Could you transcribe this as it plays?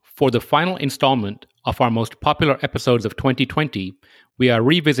For the final installment of our most popular episodes of 2020, we are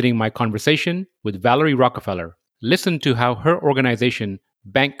revisiting my conversation with Valerie Rockefeller. Listen to how her organization,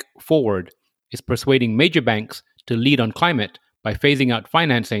 Bank Forward, is persuading major banks to lead on climate by phasing out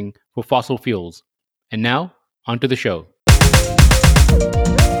financing for fossil fuels. And now, onto the show.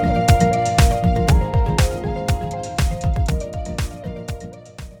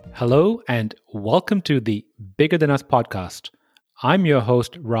 Hello, and welcome to the Bigger Than Us podcast. I'm your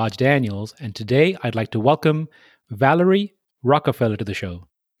host, Raj Daniels, and today I'd like to welcome Valerie Rockefeller to the show.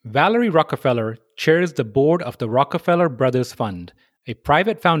 Valerie Rockefeller chairs the board of the Rockefeller Brothers Fund, a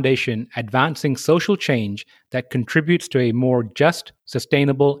private foundation advancing social change that contributes to a more just,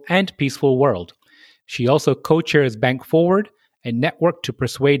 sustainable, and peaceful world. She also co-chairs Bank Forward, a network to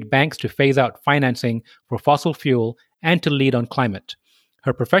persuade banks to phase out financing for fossil fuel and to lead on climate.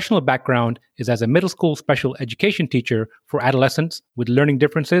 Her professional background is as a middle school special education teacher for adolescents with learning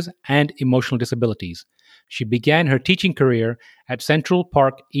differences and emotional disabilities. She began her teaching career at Central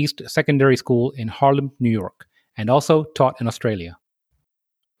Park East Secondary School in Harlem, New York, and also taught in Australia.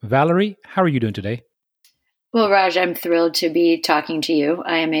 Valerie, how are you doing today? Well, Raj, I'm thrilled to be talking to you.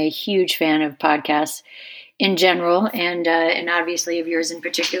 I am a huge fan of podcasts in general, and obviously of yours in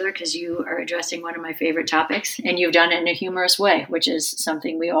particular, because you are addressing one of my favorite topics, and you've done it in a humorous way, which is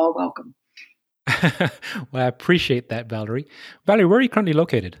something we all welcome. Well, I appreciate that, Valerie. Valerie, where are you currently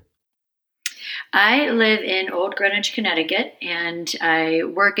located? I live in Old Greenwich, Connecticut, and I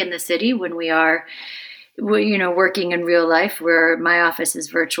work in the city when we are working in real life, where my office is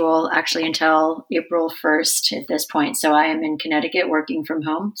virtual actually until April 1st at this point. So I am in Connecticut working from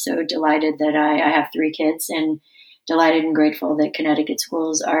home. So delighted that I have 3 kids, and delighted and grateful that Connecticut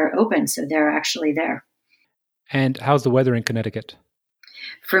schools are open. So they're actually there. And how's the weather in Connecticut?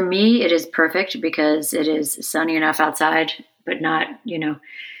 For me, it is perfect because it is sunny enough outside, but not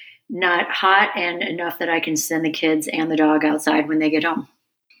hot, and enough that I can send the kids and the dog outside when they get home.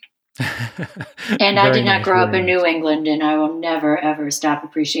 And I did not grow up in New England, and I will never, ever stop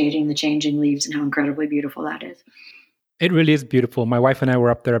appreciating the changing leaves and how incredibly beautiful that is. It really is beautiful. My wife and I were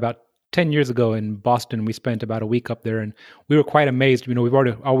up there about 10 years ago in Boston. We spent about a week up there, and we were quite amazed. We've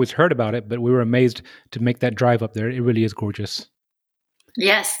always heard about it, but we were amazed to make that drive up there. It really is gorgeous.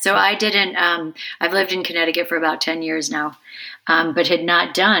 Yes. So I didn't, I've lived in Connecticut for about 10 years now, but had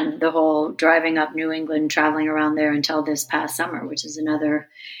not done the whole driving up New England, traveling around there until this past summer, which is another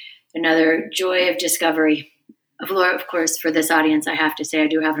joy of discovery. Of course, for this audience, I have to say I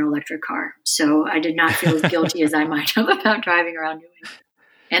do have an electric car, so I did not feel as guilty as I might have about driving around New England.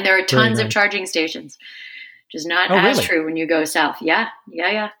 And there are tons of charging stations, which is not as true when you go south. Yeah.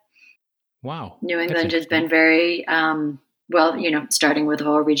 Wow. New England has been very, starting with the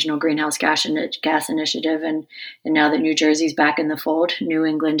whole regional greenhouse gas initiative, and now that New Jersey's back in the fold, New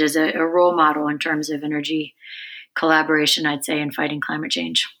England is a role model in terms of energy collaboration, I'd say, in fighting climate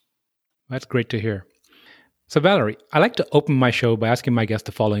change. That's great to hear. So Valerie, I like to open my show by asking my guests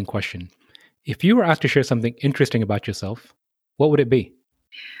the following question. If you were asked to share something interesting about yourself, what would it be?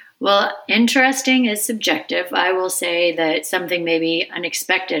 Well, interesting is subjective. I will say that something maybe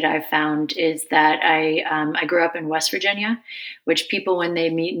unexpected I've found is that I grew up in West Virginia, which people, when they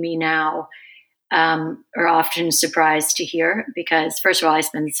meet me now, are often surprised to hear, because first of all, I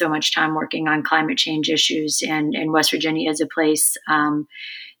spend so much time working on climate change issues, and West Virginia is a place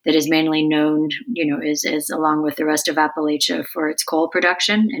that is mainly known, is along with the rest of Appalachia for its coal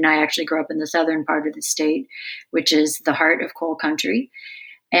production. And I actually grew up in the southern part of the state, which is the heart of coal country.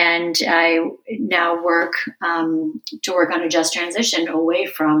 And I now work on a just transition away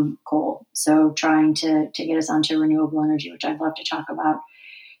from coal. So trying to get us onto renewable energy, which I'd love to talk about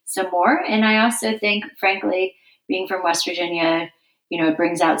some more. And I also think, frankly, being from West Virginia, it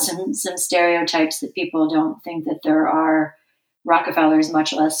brings out some stereotypes that people don't think that there are Rockefellers,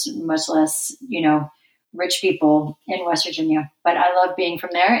 much less, rich people in West Virginia. But I love being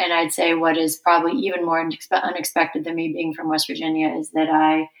from there. And I'd say what is probably even more unexpected than me being from West Virginia is that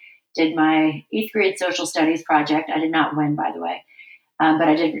I did my 8th grade social studies project. I did not win, by the way. But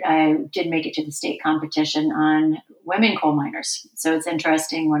I did make it to the state competition on women coal miners. So it's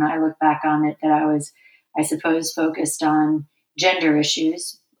interesting when I look back on it that I was, I suppose, focused on gender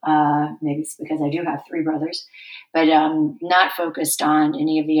issues. Maybe it's because I do have 3 brothers, but not focused on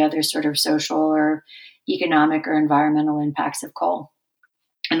any of the other sort of social or economic or environmental impacts of coal.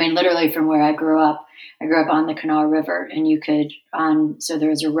 I mean, literally from where I grew up on the Kanawha River, and so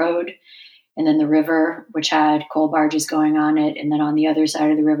there was a road, and then the river, which had coal barges going on it. And then on the other side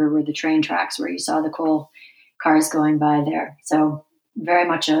of the river were the train tracks where you saw the coal cars going by there. So very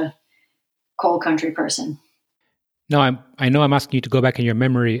much a coal country person. Now, I know I'm asking you to go back in your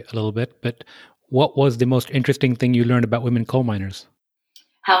memory a little bit, but what was the most interesting thing you learned about women coal miners?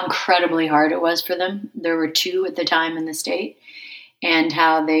 How incredibly hard it was for them. There were two at the time in the state, and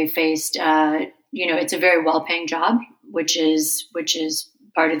how they faced, it's a very well-paying job, which is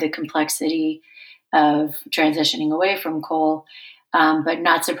part of the complexity of transitioning away from coal. But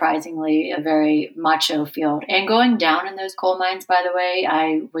not surprisingly, a very macho field. And going down in those coal mines, by the way,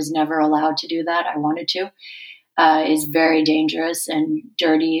 I was never allowed to do that. I wanted to. Is very dangerous and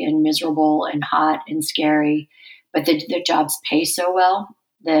dirty and miserable and hot and scary. But the jobs pay so well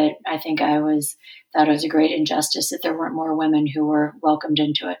that I think thought it was a great injustice that there weren't more women who were welcomed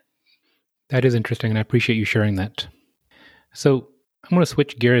into it. That is interesting, and I appreciate you sharing that. So I'm going to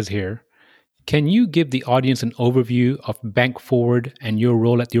switch gears here. Can you give the audience an overview of Bank Forward and your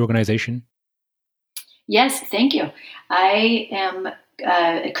role at the organization? Yes, thank you. I am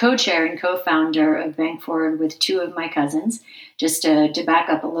a co-chair and co-founder of Bank Forward with two of my cousins. Just to back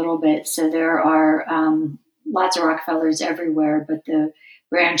up a little bit, so there are lots of Rockefellers everywhere, but the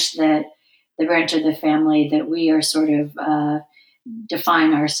branch of the family that we are sort of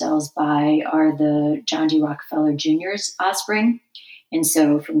define ourselves by are the John D. Rockefeller Jr.'s offspring. And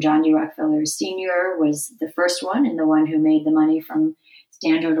so from John D. Rockefeller Sr. was the first one and the one who made the money from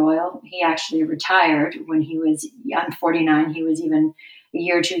Standard Oil. He actually retired when I'm 49. He was even a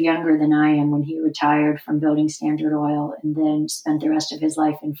year or two younger than I am when he retired from building Standard Oil, and then spent the rest of his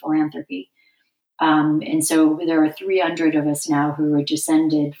life in philanthropy. And so there are 300 of us now who are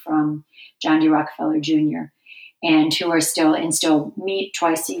descended from John D. Rockefeller Jr. and who are still meet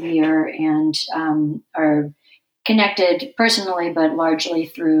twice a year and are connected personally, but largely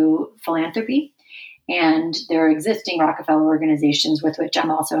through philanthropy. And there are existing Rockefeller organizations with which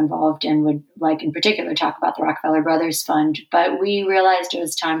I'm also involved and would like in particular talk about the Rockefeller Brothers Fund. But we realized it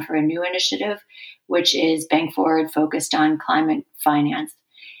was time for a new initiative, which is Bank Forward, focused on climate finance.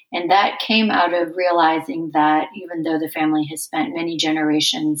 And that came out of realizing that even though the family has spent many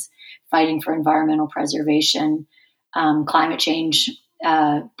generations fighting for environmental preservation, climate change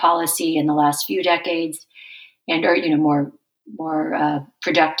policy in the last few decades, and more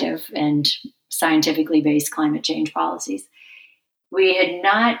productive and scientifically based climate change policies, we had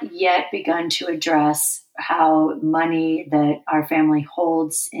not yet begun to address how money that our family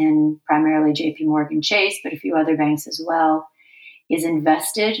holds in primarily JP Morgan Chase, but a few other banks as well, is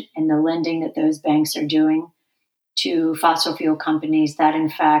invested in the lending that those banks are doing to fossil fuel companies that in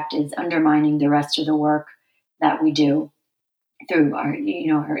fact is undermining the rest of the work that we do through our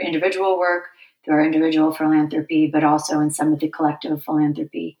individual work, through our individual philanthropy, but also in some of the collective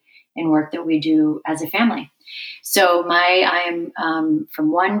philanthropy and work that we do as a family. So I am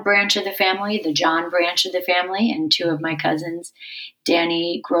from one branch of the family, the John branch of the family, and two of my cousins,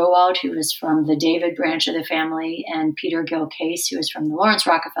 Danny Growald, who is from the David branch of the family, and Peter Gill Case, who is from the Lawrence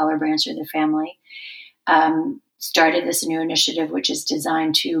Rockefeller branch of the family, started this new initiative, which is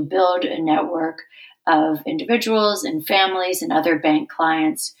designed to build a network of individuals and families and other bank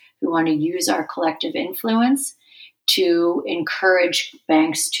clients who want to use our collective influence to encourage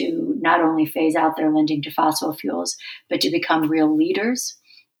banks to not only phase out their lending to fossil fuels, but to become real leaders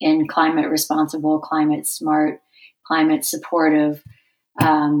in climate responsible, climate smart, climate supportive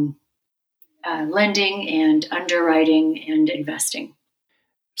lending and underwriting and investing.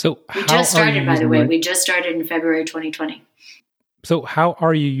 So we just started, by the way. We just started in February 2020. So how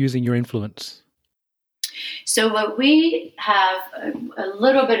are you using your influence? So what we have a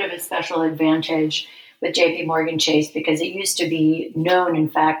little bit of a special advantage with JP Morgan Chase, because it used to be known, in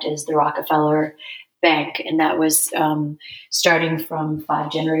fact, as the Rockefeller Bank. And that was starting from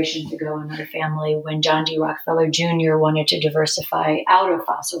 5 generations ago in our family when John D. Rockefeller Jr. wanted to diversify out of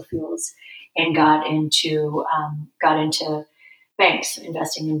fossil fuels and got into banks,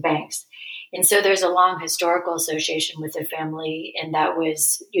 investing in banks. And so there's a long historical association with the family, and that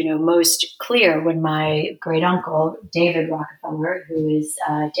was, most clear when my great uncle, David Rockefeller, who is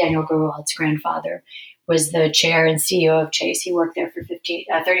Daniel Growald's grandfather, was the chair and CEO of Chase. He worked there for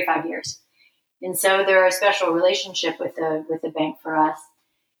 35 years. And so they're a special relationship with the bank for us.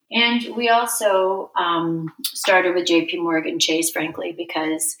 And we also started with JP Morgan Chase, frankly,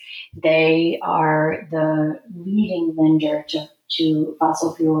 because they are the leading lender to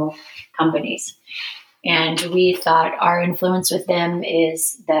fossil fuel companies. And we thought our influence with them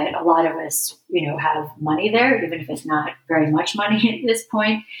is that a lot of us, have money there, even if it's not very much money at this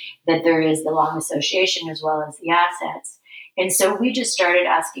point, that there is the long association as well as the assets. And so we just started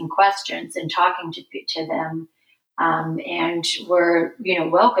asking questions and talking to them. And we're,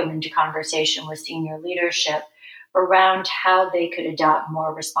 welcome into conversation with senior leadership around how they could adopt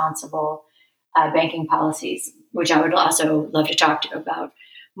more responsible banking policies. which I would also love to about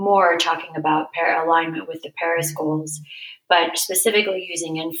more, talking about alignment with the Paris goals. But specifically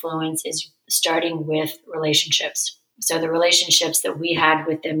using influence is starting with relationships. So the relationships that we had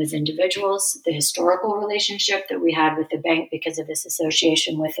with them as individuals, the historical relationship that we had with the bank because of this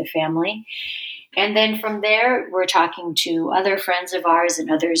association with the family. And then from there, we're talking to other friends of ours and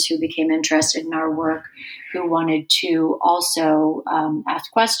others who became interested in our work, who wanted to also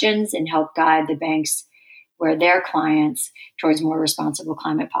ask questions and help guide the banks where their clients towards more responsible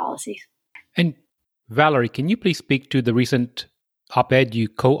climate policies. And Valerie, can you please speak to the recent op-ed you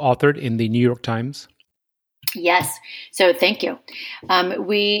co-authored in the New York Times? Yes. So thank you.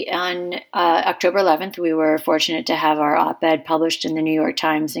 We, on October 11th, we were fortunate to have our op-ed published in the New York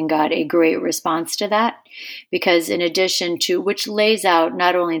Times and got a great response to that, because in addition to, which lays out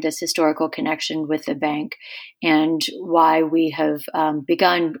not only this historical connection with the bank and why we have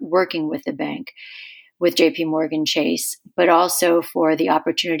begun working with the bank, with JP Morgan Chase, but also for the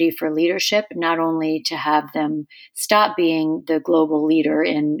opportunity for leadership, not only to have them stop being the global leader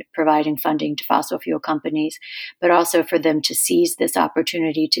in providing funding to fossil fuel companies, but also for them to seize this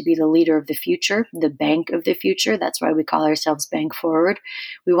opportunity to be the leader of the future, the bank of the future. That's why we call ourselves Bank Forward.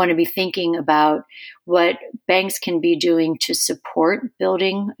 We want to be thinking about what banks can be doing to support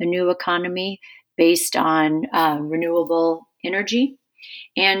building a new economy based on renewable energy,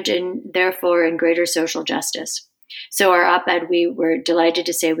 and therefore in greater social justice. So our op-ed, we were delighted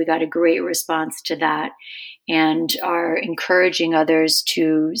to say we got a great response to that, and are encouraging others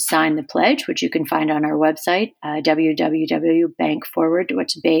to sign the pledge, which you can find on our website, www.bankforward,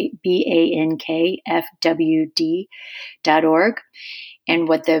 which is bankfwd.org. And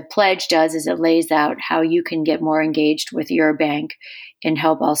what the pledge does is it lays out how you can get more engaged with your bank and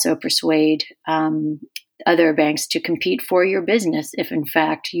help also persuade other banks to compete for your business if, in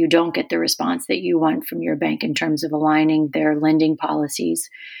fact, you don't get the response that you want from your bank in terms of aligning their lending policies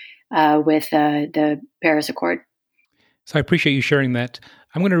with the Paris Accord. So I appreciate you sharing that.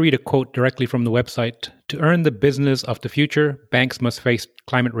 I'm going to read a quote directly from the website. To earn the business of the future, banks must face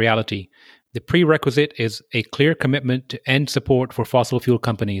climate reality. The prerequisite is a clear commitment to end support for fossil fuel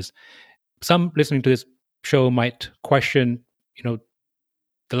companies. Some listening to this show might question, the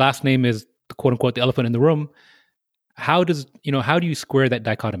last name is the quote unquote the elephant in the room. How do you square that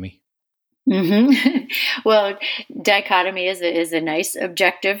dichotomy? Mm-hmm. Well, dichotomy is a nice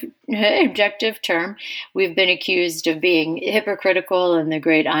objective term. We've been accused of being hypocritical and the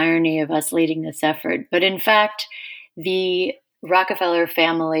great irony of us leading this effort. But in fact, the Rockefeller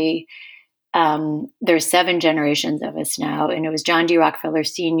family, there's 7 generations of us now, and it was John D. Rockefeller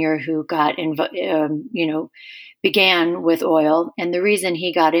Sr. who began with oil. And the reason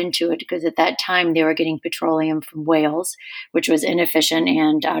he got into it, because at that time they were getting petroleum from whales, which was inefficient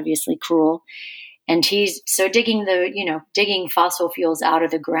and obviously cruel. And he's so digging fossil fuels out of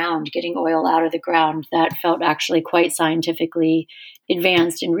the ground, getting oil out of the ground, that felt actually quite scientifically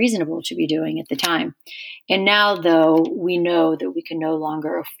advanced and reasonable to be doing at the time. And now, though, we know that we can no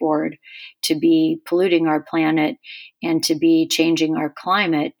longer afford to be polluting our planet and to be changing our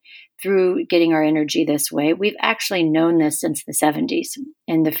climate through getting our energy this way. We've actually known this since the 70s.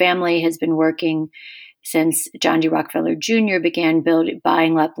 And the family has been working since John D. Rockefeller Jr. began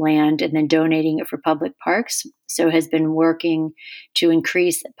buying up land and then donating it for public parks. So has been working to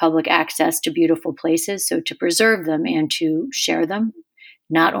increase public access to beautiful places, so to preserve them and to share them.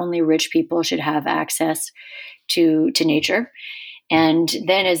 Not only rich people should have access to nature. And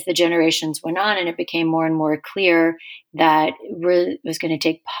then as the generations went on and it became more and more clear that it was going to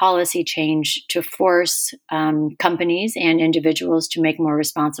take policy change to force companies and individuals to make more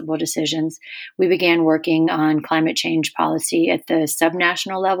responsible decisions, we began working on climate change policy at the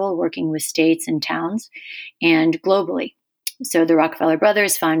subnational level, working with states and towns, and globally. So the Rockefeller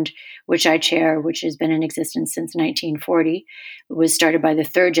Brothers Fund, which I chair, which has been in existence since 1940, was started by the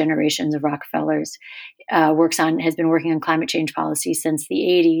 3rd generations of Rockefellers, has been working on climate change policy since the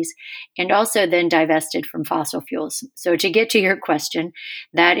 80s, and also then divested from fossil fuels. So to get to your question,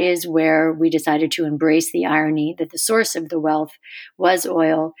 that is where we decided to embrace the irony that the source of the wealth was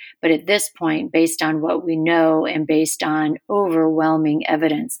oil, but at this point, based on what we know and based on overwhelming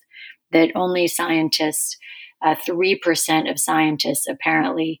evidence that only 3% of scientists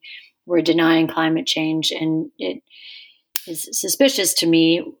apparently were denying climate change. And it is suspicious to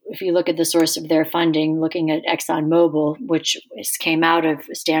me, if you look at the source of their funding, looking at ExxonMobil, which came out of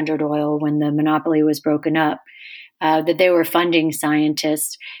Standard Oil when the monopoly was broken up, that they were funding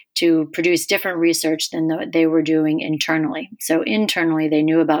scientists to produce different research than they were doing internally. So internally, they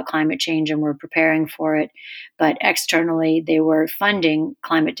knew about climate change and were preparing for it. But externally, they were funding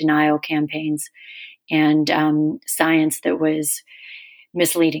climate denial campaigns and science that was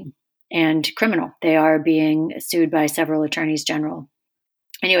misleading and criminal. They are being sued by several attorneys general.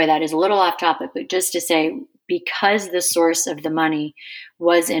 Anyway, that is a little off topic, but just to say, because the source of the money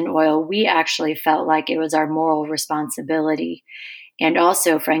was in oil, we actually felt like it was our moral responsibility, and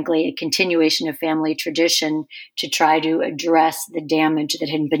also, frankly, a continuation of family tradition to try to address the damage that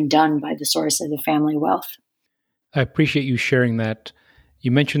had been done by the source of the family wealth. I appreciate you sharing that.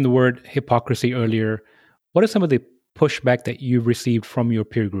 You mentioned the word hypocrisy earlier. What are some of the pushback that you've received from your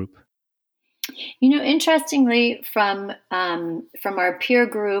peer group? Interestingly, from our peer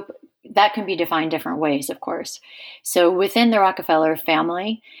group, that can be defined different ways, of course. So within the Rockefeller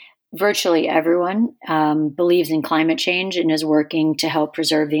family, virtually everyone believes in climate change and is working to help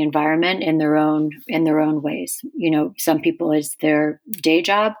preserve the environment in their own ways. Some people it's their day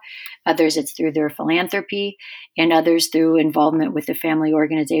job, others it's through their philanthropy, and others through involvement with the family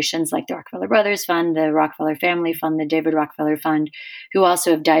organizations like the Rockefeller Brothers Fund, the Rockefeller Family Fund, the David Rockefeller Fund, who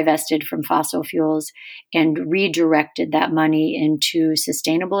also have divested from fossil fuels and redirected that money into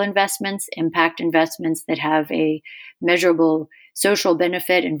sustainable investments, impact investments that have a measurable social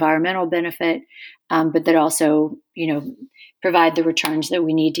benefit, environmental benefit, but that also, provide the returns that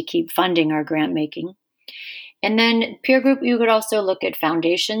we need to keep funding our grant making. And then peer group, you could also look at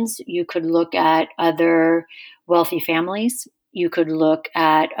foundations. You could look at other wealthy families. You could look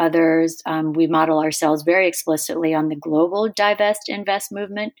at others. We model ourselves very explicitly on the global divest invest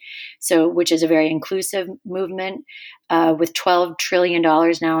movement, which is a very inclusive movement with $12 trillion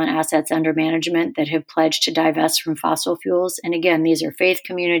now in assets under management that have pledged to divest from fossil fuels. And again, these are faith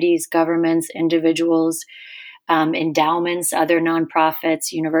communities, governments, individuals, endowments, other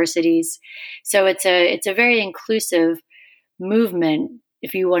nonprofits, universities. So it's a very inclusive movement.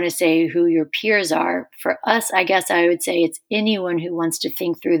 If you want to say who your peers are, for us, I guess I would say it's anyone who wants to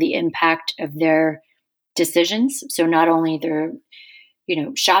think through the impact of their decisions. So not only their,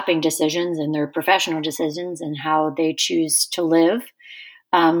 shopping decisions and their professional decisions and how they choose to live,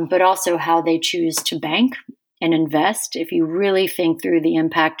 but also how they choose to bank and invest. If you really think through the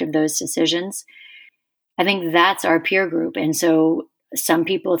impact of those decisions, I think that's our peer group. And so some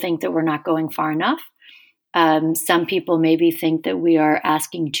people think that we're not going far enough. Some people maybe think that we are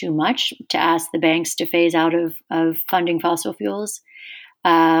asking too much to ask the banks to phase out of funding fossil fuels.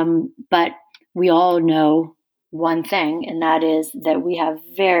 But we all know one thing, and that is that we have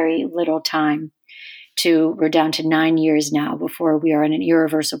very little time. We're down to 9 years now before we are on an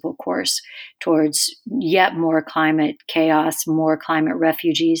irreversible course towards yet more climate chaos, more climate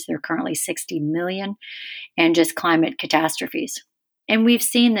refugees. There are currently 60 million, and just climate catastrophes. And we've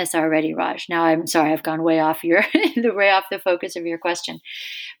seen this already, Raj. Now, I'm sorry, I've gone way off the focus of your question.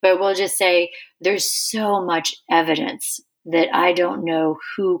 But we'll just say there's so much evidence that I don't know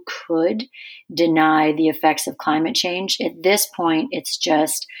who could deny the effects of climate change. At this point, it's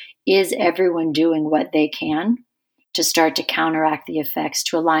just, is everyone doing what they can to start to counteract the effects,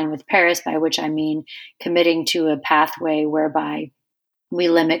 to align with Paris, by which I mean committing to a pathway whereby we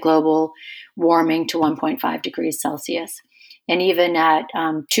limit global warming to 1.5 degrees Celsius. And even at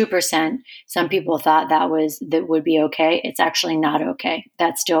 2%, some people thought that would be okay. It's actually not okay.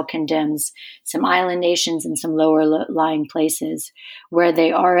 That still condemns some island nations and some lower lying places where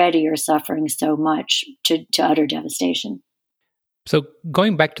they already are suffering so much to utter devastation. So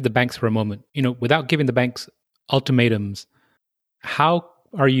going back to the banks for a moment, without giving the banks ultimatums, how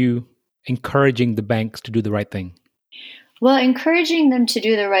are you encouraging the banks to do the right thing? Well, encouraging them to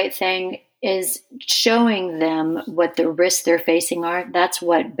do the right thing is showing them what the risks they're facing are. That's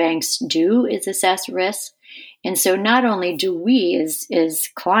what banks do, is assess risks. And so not only do we as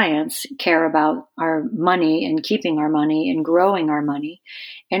clients care about our money and keeping our money and growing our money,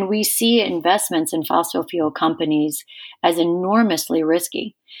 and we see investments in fossil fuel companies as enormously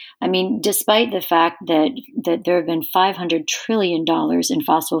risky. I mean, despite the fact that there have been $500 trillion in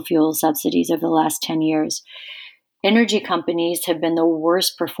fossil fuel subsidies over the last 10 years, energy companies have been the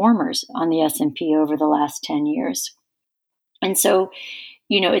worst performers on the S&P over the last 10 years. And so,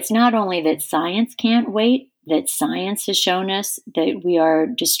 it's not only that science can't wait, that science has shown us that we are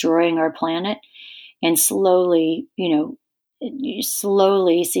destroying our planet and slowly seeing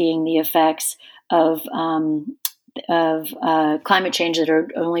the effects of climate change that are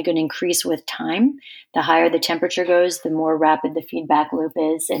only going to increase with time. The higher the temperature goes, the more rapid the feedback loop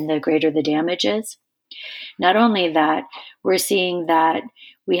is and the greater the damage is. Not only that, we're seeing that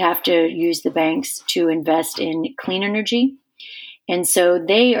we have to use the banks to invest in clean energy. And so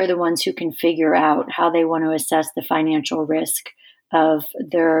they are the ones who can figure out how they want to assess the financial risk of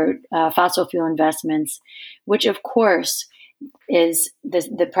their fossil fuel investments, which of course is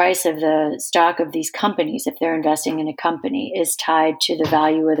the price of the stock of these companies, if they're investing in a company, is tied to the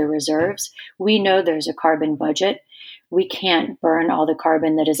value of the reserves. We know there's a carbon budget. We can't burn all the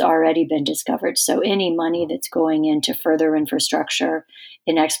carbon that has already been discovered. So any money that's going into further infrastructure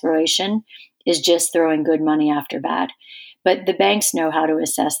in exploration is just throwing good money after bad. But the banks know how to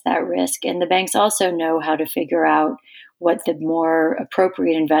assess that risk. And the banks also know how to figure out what the more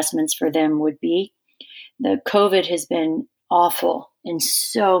appropriate investments for them would be. The COVID has been awful in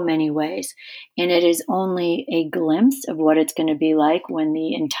so many ways. And it is only a glimpse of what it's going to be like when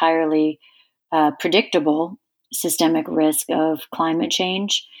the entirely predictable systemic risk of climate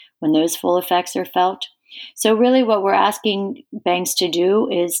change, when those full effects are felt. So really what we're asking banks to do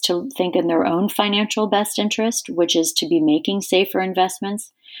is to think in their own financial best interest, which is to be making safer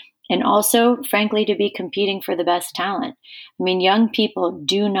investments, and also, frankly, to be competing for the best talent. I mean, young people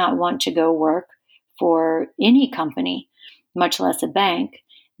do not want to go work for any company, much less a bank,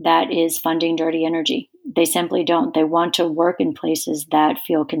 that is funding dirty energy. They simply don't. They want to work in places that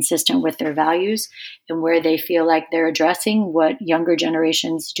feel consistent with their values and where they feel like they're addressing what younger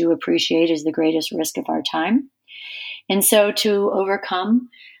generations do appreciate is the greatest risk of our time. And so to overcome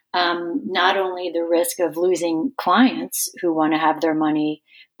not only the risk of losing clients who want to have their money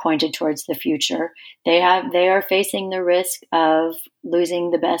pointed towards the future, they are facing the risk of losing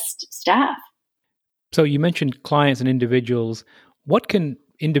the best staff. So you mentioned clients and individuals. What can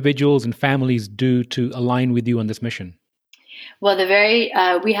individuals and families do to align with you on this mission? Well,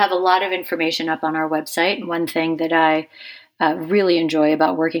 we have a lot of information up on our website. One thing that I really enjoy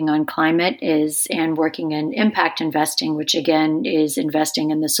about working on climate and working in impact investing, which again is investing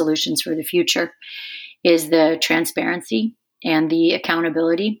in the solutions for the future, is the transparency and the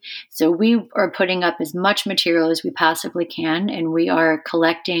accountability. So we are putting up as much material as we possibly can, and we are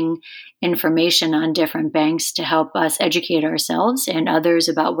collecting information on different banks to help us educate ourselves and others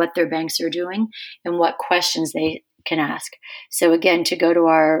about what their banks are doing and what questions they can ask. So again, to go to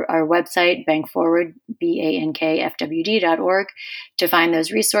our website, BankForward, BANKFWD.org, to find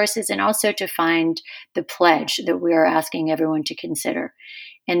those resources and also to find the pledge that we are asking everyone to consider.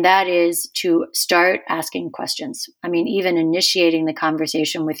 And that is to start asking questions. I mean, even initiating the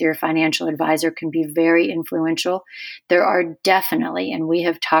conversation with your financial advisor can be very influential. There are definitely, and we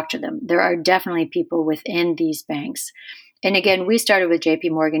have talked to them, there are definitely people within these banks. And again, we started with JP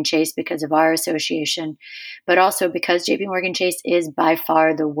Morgan Chase because of our association, but also because JP Morgan Chase is by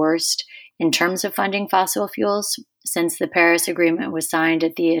far the worst in terms of funding fossil fuels. Since the Paris Agreement was signed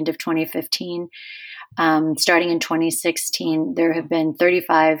at the end of 2015, starting in 2016, there have been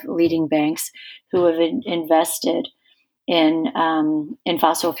 35 leading banks who have invested in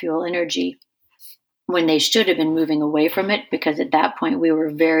fossil fuel energy when they should have been moving away from it, because at that point we were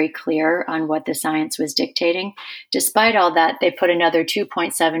very clear on what the science was dictating. Despite all that, they put another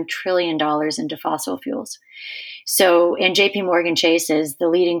 $2.7 trillion into fossil fuels. So, and JP Morgan Chase is the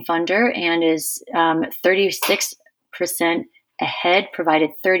leading funder and is 36% ahead, provided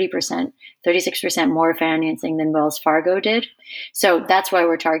 36% more financing than Wells Fargo did. So that's why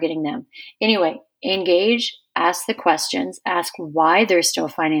we're targeting them. Anyway, engage, ask the questions, ask why they're still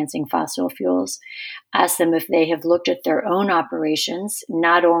financing fossil fuels, ask them if they have looked at their own operations,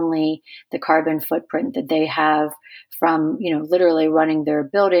 not only the carbon footprint that they have from, literally running their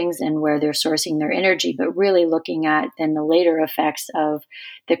buildings and where they're sourcing their energy, but really looking at then the later effects of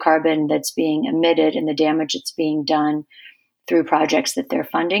the carbon that's being emitted and the damage that's being done through projects that they're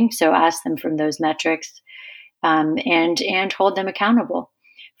funding. So ask them from those metrics and hold them accountable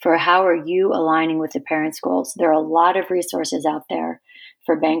for how are you aligning with the parents' goals. There are a lot of resources out there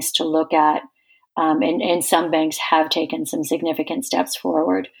for banks to look at, and some banks have taken some significant steps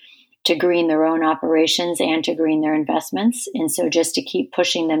forward to green their own operations and to green their investments. And so just to keep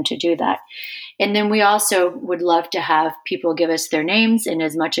pushing them to do that. And then we also would love to have people give us their names and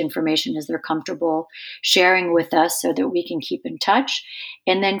as much information as they're comfortable sharing with us so that we can keep in touch.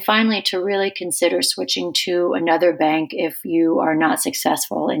 And then finally, to really consider switching to another bank if you are not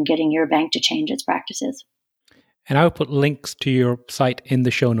successful in getting your bank to change its practices. And I will put links to your site in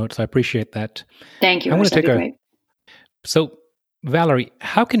the show notes. I appreciate that. Thank you. That'd be great. So, Valerie,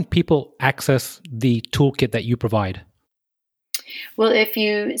 how can people access the toolkit that you provide? Well, if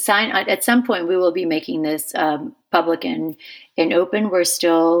you sign, at some point we will be making this public and open. We're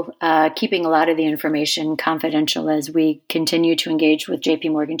still keeping a lot of the information confidential as we continue to engage with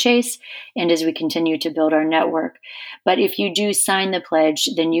JP Morgan Chase and as we continue to build our network. But if you do sign the pledge,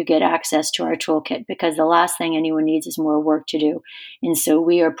 then you get access to our toolkit, because the last thing anyone needs is more work to do. And so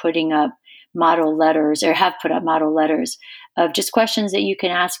we are putting up model letters, or have put up model letters of just questions that you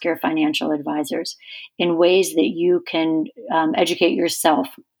can ask your financial advisors in ways that you can educate yourself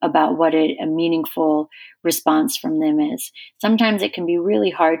about what a meaningful response from them is. Sometimes it can be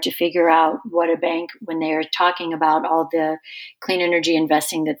really hard to figure out what a bank, when they are talking about all the clean energy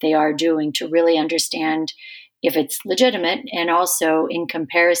investing that they are doing, to really understand if it's legitimate, and also in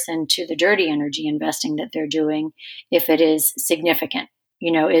comparison to the dirty energy investing that they're doing, if it is significant.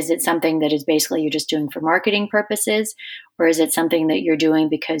 Is it something that is basically you're just doing for marketing purposes, or is it something that you're doing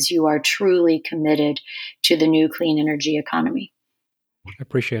because you are truly committed to the new clean energy economy? I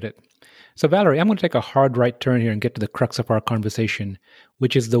appreciate it. So, Valerie, I'm going to take a hard right turn here and get to the crux of our conversation,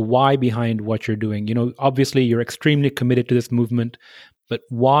 which is the why behind what you're doing. Obviously, you're extremely committed to this movement, but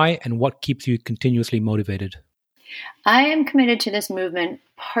why and what keeps you continuously motivated? I am committed to this movement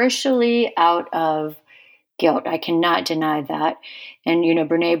partially out of guilt. I cannot deny that. And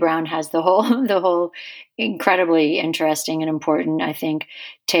Brene Brown has the whole incredibly interesting and important, I think,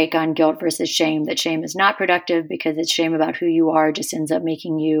 take on guilt versus shame. That shame is not productive because it's shame about who you are, just ends up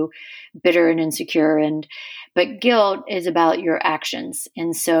making you bitter and insecure. But guilt is about your actions.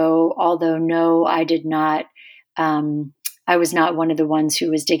 And so, although no, I did not. I was not one of the ones who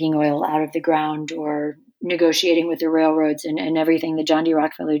was digging oil out of the ground or negotiating with the railroads and everything that John D.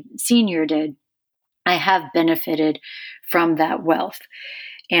 Rockefeller Sr. did. I have benefited from that wealth.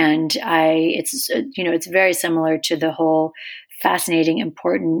 And it's very similar to the whole fascinating,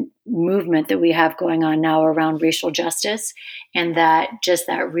 important movement that we have going on now around racial justice, and that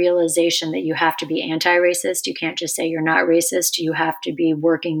realization that you have to be anti-racist. You can't just say you're not racist. You have to be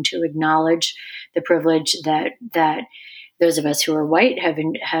working to acknowledge the privilege that those of us who are white have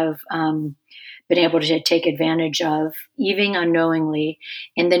been able to take advantage of, even unknowingly,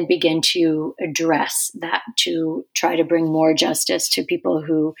 and then begin to address that, to try to bring more justice to people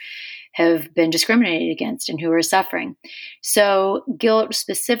who have been discriminated against and who are suffering. So guilt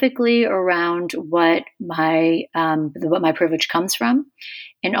specifically around what my privilege comes from.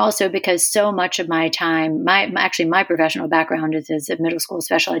 And also because so much of my time, my professional background is as a middle school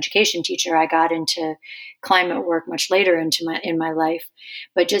special education teacher. I got into climate work much later in my life.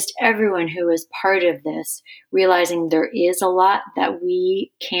 But just everyone who is part of this, realizing there is a lot that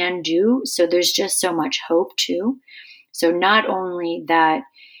we can do. So there's just so much hope too. So not only that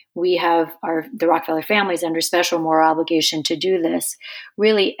we have the Rockefeller families under special moral obligation to do this,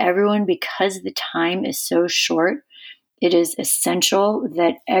 really everyone, because the time is so short, it is essential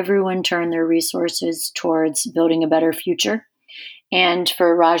that everyone turn their resources towards building a better future. And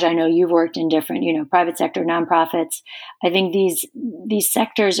for Raj, I know you've worked in different, private sector, nonprofits. I think these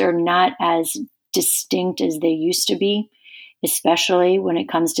sectors are not as distinct as they used to be, especially when it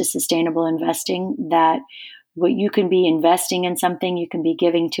comes to sustainable investing, that what you can be investing in something, you can be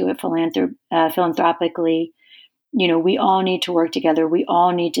giving to it philanthropically. We all need to work together. We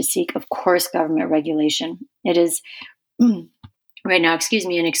all need to seek, of course, government regulation. It is right now,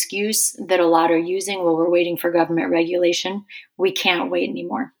 an excuse that a lot are using while we're waiting for government regulation. We can't wait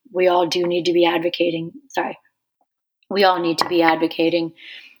anymore. We all need to be advocating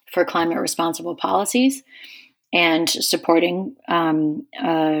for climate responsible policies and supporting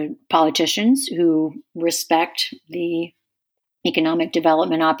politicians who respect the economic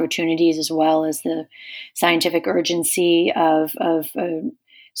development opportunities as well as the scientific urgency of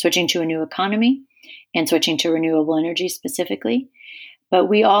switching to a new economy and switching to renewable energy specifically. But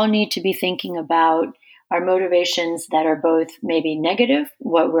we all need to be thinking about our motivations that are both maybe negative,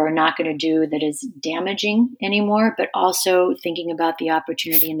 what we're not going to do that is damaging anymore, but also thinking about the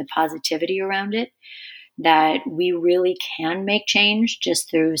opportunity and the positivity around it, that we really can make change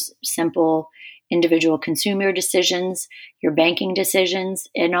just through simple individual consumer decisions, your banking decisions,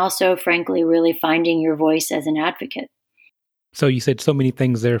 and also, frankly, really finding your voice as an advocate. So you said so many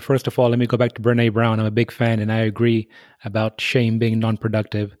things there. First of all, let me go back to Brene Brown. I'm a big fan, and I agree about shame being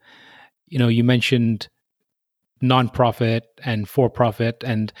non-productive. You mentioned nonprofit and for-profit,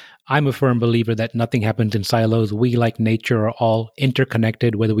 and I'm a firm believer that nothing happens in silos. We, like nature, are all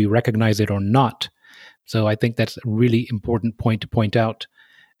interconnected, whether we recognize it or not. So I think that's a really important point to point out.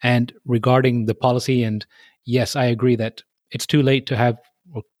 And regarding the policy, and yes, I agree that it's too late to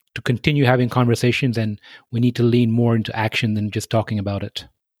continue having conversations, and we need to lean more into action than just talking about it.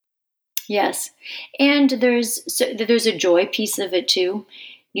 Yes. And there's a joy piece of it too.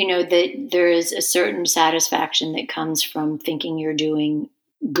 That there is a certain satisfaction that comes from thinking you're doing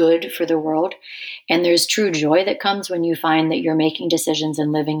good for the world. And there's true joy that comes when you find that you're making decisions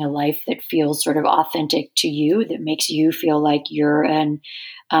and living a life that feels sort of authentic to you, that makes you feel like you're an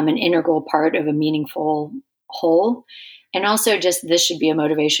integral part of a meaningful whole. And also just this should be a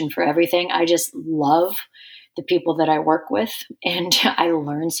motivation for everything. I just love the people that I work with, and I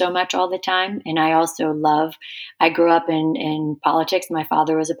learn so much all the time. And I grew up in politics. My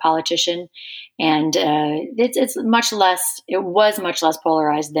father was a politician, and it was much less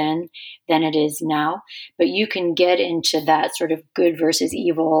polarized then than it is now. But you can get into that sort of good versus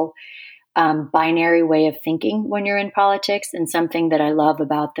evil binary way of thinking when you're in politics. And something that I love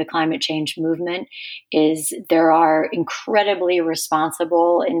about the climate change movement is there are incredibly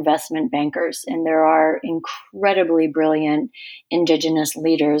responsible investment bankers, and there are incredibly brilliant indigenous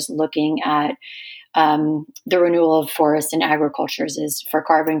leaders looking at the renewal of forests and agricultures is for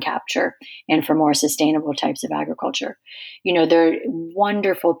carbon capture and for more sustainable types of agriculture. There are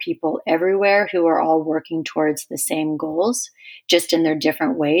wonderful people everywhere who are all working towards the same goals, just in their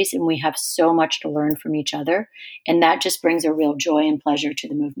different ways. And we have so much to learn from each other. And that just brings a real joy and pleasure to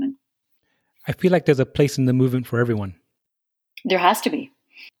the movement. I feel like there's a place in the movement for everyone. There has to be.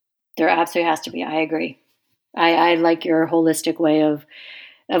 There absolutely has to be. I agree. I like your holistic way of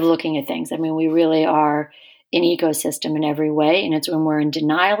looking at things. I mean, we really are an ecosystem in every way. And it's when we're in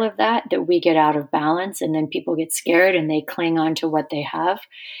denial of that we get out of balance, and then people get scared and they cling on to what they have.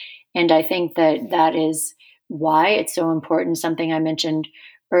 And I think that is why it's so important. Something I mentioned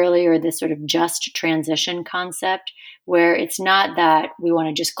earlier, this sort of just transition concept, where it's not that we want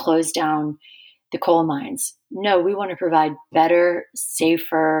to just close down the coal mines. No, we want to provide better,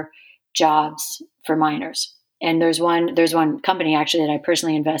 safer jobs for miners. And there's one company actually that I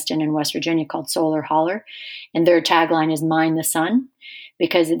personally invest in West Virginia called Solar Holler, and their tagline is "Mine the Sun,"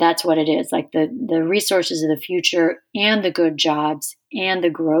 because that's what it is. Like the resources of the future and the good jobs and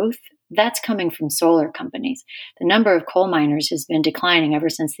the growth, that's coming from solar companies. The number of coal miners has been declining ever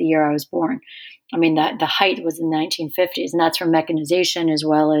since the year I was born. I mean, that the height was in the 1950s, and that's from mechanization as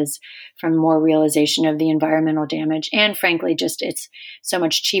well as from more realization of the environmental damage. And frankly, just it's so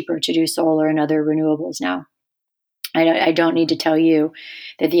much cheaper to do solar and other renewables now. I don't need to tell you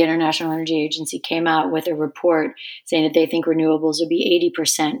that the International Energy Agency came out with a report saying that they think renewables will be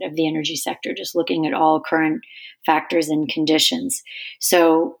 80% of the energy sector, just looking at all current factors and conditions.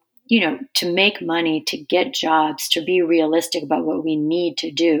 So, to make money, to get jobs, to be realistic about what we need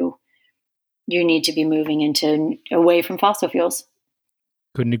to do, you need to be moving away from fossil fuels.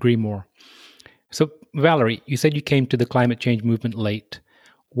 Couldn't agree more. So, Valerie, you said you came to the climate change movement late.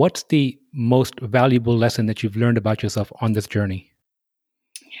 What's the most valuable lesson that you've learned about yourself on this journey?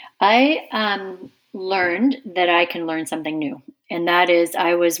 I learned that I can learn something new. And that is,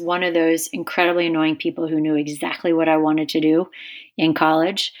 I was one of those incredibly annoying people who knew exactly what I wanted to do in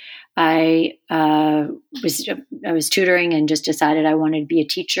college. I was tutoring and just decided I wanted to be a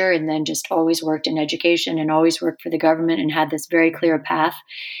teacher, and then just always worked in education and always worked for the government and had this very clear path.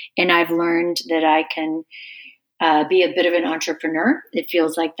 And I've learned that I can be a bit of an entrepreneur. It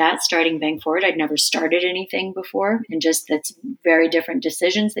feels like that starting Bank Forward. I'd never started anything before, and just that's very different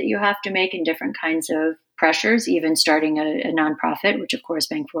decisions that you have to make and different kinds of pressures, even starting a nonprofit, which of course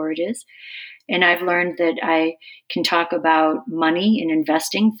Bank Forward is. And I've learned that I can talk about money and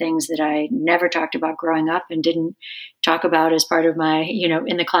investing, things that I never talked about growing up and didn't talk about as part of my,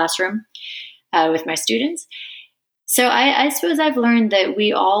 in the classroom with my students. So I suppose I've learned that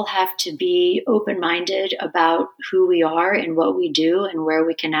we all have to be open-minded about who we are and what we do and where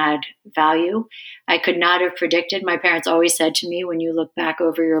we can add value. I could not have predicted. My parents always said to me, when you look back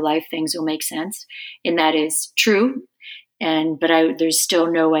over your life, things will make sense. And that is true. But there's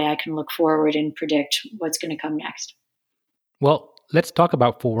still no way I can look forward and predict what's going to come next. Well, let's talk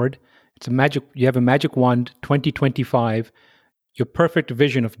about Forward. You have a magic wand, 2025, your perfect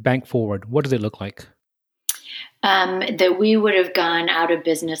vision of Bank Forward. What does it look like? That we would have gone out of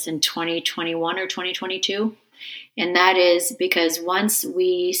business in 2021 or 2022. And that is because once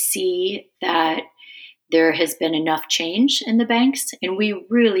we see that there has been enough change in the banks, and we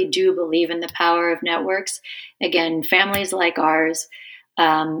really do believe in the power of networks. Again, families like ours,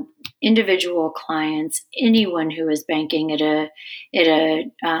 individual clients, anyone who is banking at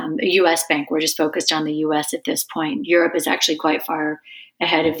a U.S. bank. We're just focused on the U.S. at this point. Europe is actually quite far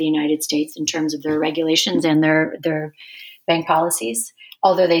ahead of the United States in terms of their regulations and their bank policies.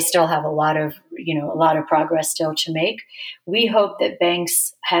 Although they still have a lot of progress still to make. We hope that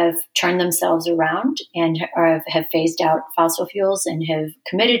banks have turned themselves around and have phased out fossil fuels and have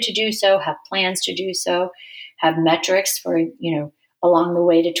committed to do so, have plans to do so, have metrics for, along the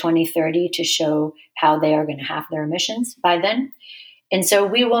way to 2030 to show how they are going to halve their emissions by then. And so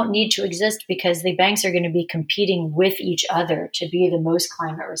we won't need to exist because the banks are going to be competing with each other to be the most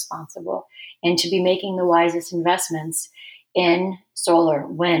climate responsible and to be making the wisest investments in solar,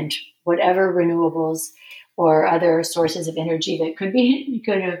 wind, whatever renewables or other sources of energy that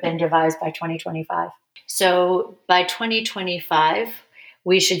could have been devised by 2025. So by 2025,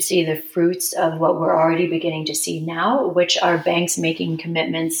 we should see the fruits of what we're already beginning to see now, which are banks making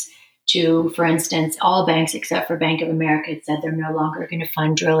commitments to, for instance, all banks except for Bank of America said they're no longer going to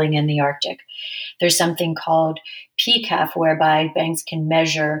fund drilling in the Arctic. There's something called PCAF, whereby banks can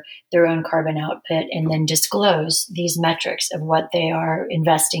measure their own carbon output and then disclose these metrics of what they are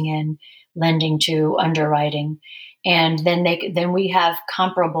investing in, lending to, underwriting. And then we have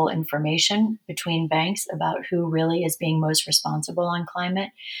comparable information between banks about who really is being most responsible on climate.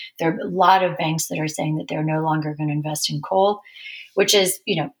 There are a lot of banks that are saying that they're no longer going to invest in coal, which is,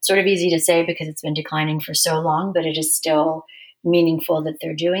 sort of easy to say because it's been declining for so long, but it is still meaningful that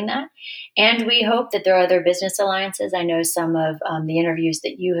they're doing that. And we hope that there are other business alliances. I know some of the interviews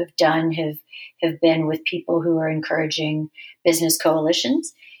that you have done have been with people who are encouraging business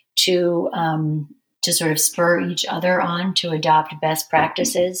coalitions to sort of spur each other on to adopt best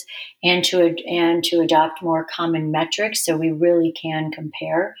practices and to adopt more common metrics, so we really can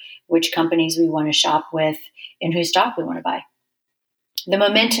compare which companies we want to shop with and whose stock we want to buy. The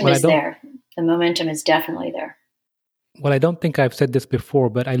momentum is there. The momentum is definitely there. Well, I don't think I've said this before,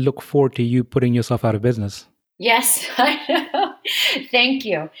 but I look forward to you putting yourself out of business. Yes, I know. Thank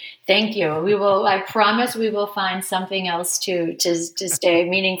you. We will. I promise we will find something else to stay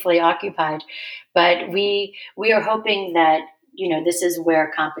meaningfully occupied. But we are hoping that this is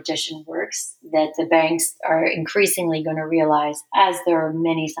where competition works. That the banks are increasingly going to realize, as there are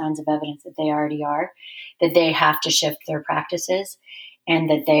many signs of evidence that they already are, that they have to shift their practices, and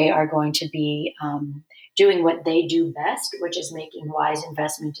that they are going to be doing what they do best, which is making wise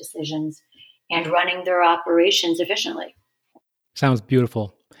investment decisions and running their operations efficiently. Sounds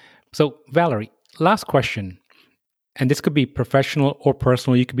beautiful. So, Valerie, last question. And this could be professional or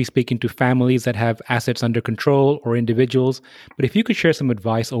personal. You could be speaking to families that have assets under control or individuals. But if you could share some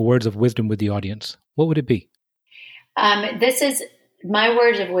advice or words of wisdom with the audience, what would it be? This is my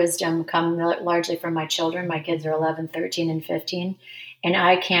words of wisdom come largely from my children. My kids are 11, 13, and 15. And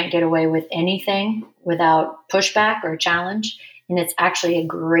I can't get away with anything without pushback or challenge. And it's actually a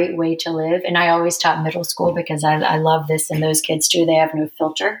great way to live. And I always taught middle school because I love this. And those kids too, they have no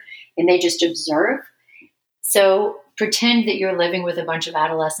filter and they just observe. So pretend that you're living with a bunch of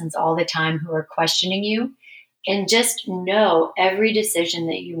adolescents all the time who are questioning you. And just know every decision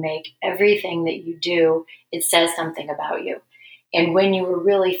that you make, everything that you do, it says something about you. And when you are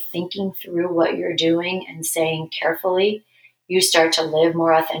really thinking through what you're doing and saying carefully, you start to live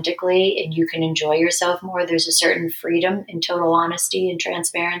more authentically and you can enjoy yourself more. There's a certain freedom in total honesty and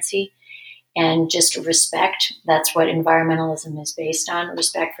transparency and just respect. That's what environmentalism is based on.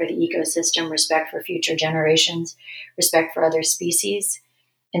 Respect for the ecosystem, respect for future generations, respect for other species.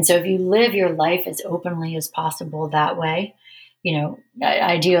 And so if you live your life as openly as possible that way,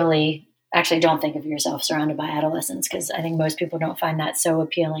 ideally, actually don't think of yourself surrounded by adolescents because I think most people don't find that so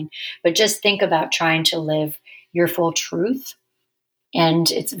appealing. But just think about trying to live your full truth.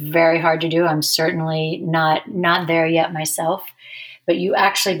 And it's very hard to do. I'm certainly not there yet myself, but you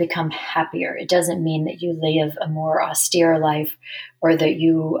actually become happier. It doesn't mean that you live a more austere life or that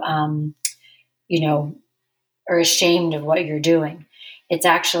you, are ashamed of what you're doing. It's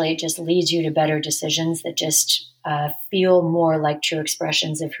actually, it just leads you to better decisions that just feel more like true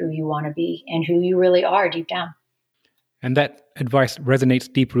expressions of who you want to be and who you really are deep down. And that advice resonates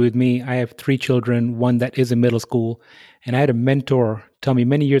deeply with me. I have 3 children, one that is in middle school. And I had a mentor tell me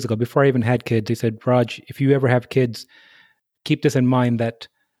many years ago, before I even had kids, he said, Raj, if you ever have kids, keep this in mind that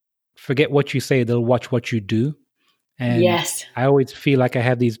forget what you say, they'll watch what you do. And yes. I always feel like I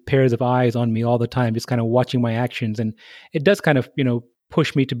have these pairs of eyes on me all the time, just kind of watching my actions. And it does kind of,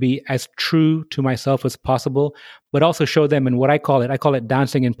 push me to be as true to myself as possible, but also show them. And what I call it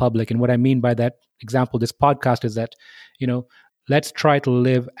dancing in public. And what I mean by that example, this podcast is that, let's try to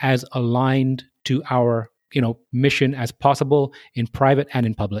live as aligned to our, mission as possible in private and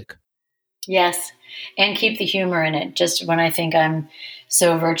in public. Yes. And keep the humor in it. Just when I think I'm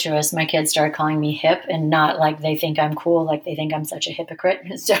so virtuous, my kids start calling me hip, and not like they think I'm cool, like they think I'm such a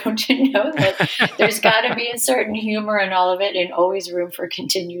hypocrite. So to know that there's got to be a certain humor in all of it and always room for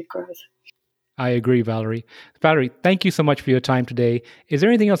continued growth. I agree, Valerie. Valerie, thank you so much for your time today. Is there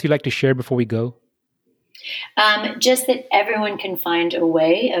anything else you'd like to share before we go? Just that everyone can find a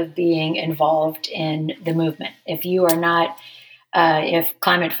way of being involved in the movement. If you are not if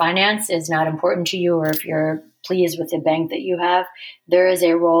climate finance is not important to you, or if you're pleased with the bank that you have, there is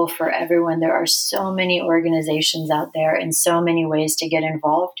a role for everyone. There are so many organizations out there and so many ways to get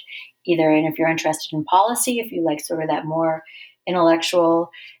involved, either in if you're interested in policy, if you like sort of that more intellectual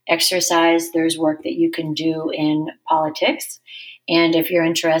exercise. There's work that you can do in politics. And if you're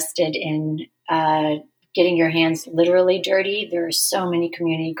interested in getting your hands literally dirty, there are so many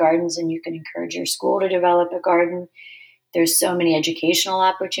community gardens, and you can encourage your school to develop a garden. There's so many educational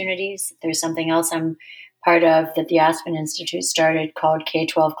opportunities. There's something else I'm part of that the Aspen Institute started called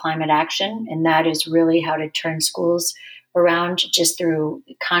K-12 Climate Action, and that is really how to turn schools around just through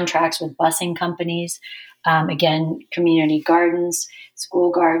contracts with busing companies. Again, community gardens,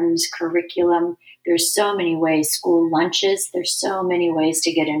 school gardens, curriculum. There's so many ways, school lunches. There's so many ways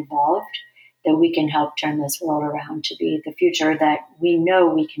to get involved that we can help turn this world around to be the future that we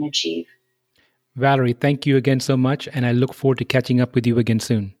know we can achieve. Valerie, thank you again so much, and I look forward to catching up with you again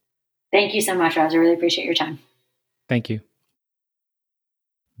soon. Thank you so much, Roz. I really appreciate your time. Thank you.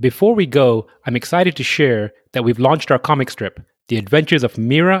 Before we go, I'm excited to share that we've launched our comic strip, The Adventures of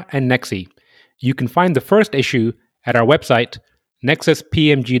Mira and Nexi. You can find the first issue at our website,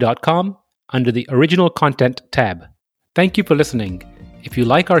 nexuspmg.com, under the Original Content tab. Thank you for listening. If you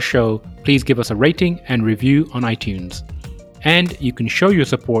like our show, please give us a rating and review on iTunes. And you can show your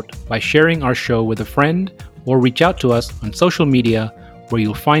support by sharing our show with a friend or reach out to us on social media, where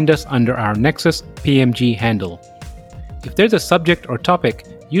you'll find us under our Nexus PMG handle. If there's a subject or topic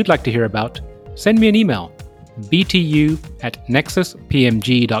you'd like to hear about, send me an email,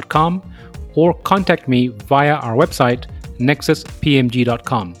 btu@nexuspmg.com, or contact me via our website,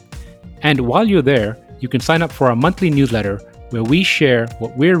 nexuspmg.com. And while you're there, you can sign up for our monthly newsletter, where we share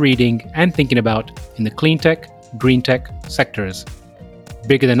what we're reading and thinking about in the clean tech, green tech sectors.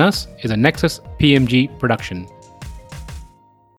 Bigger Than Us is a Nexus PMG production.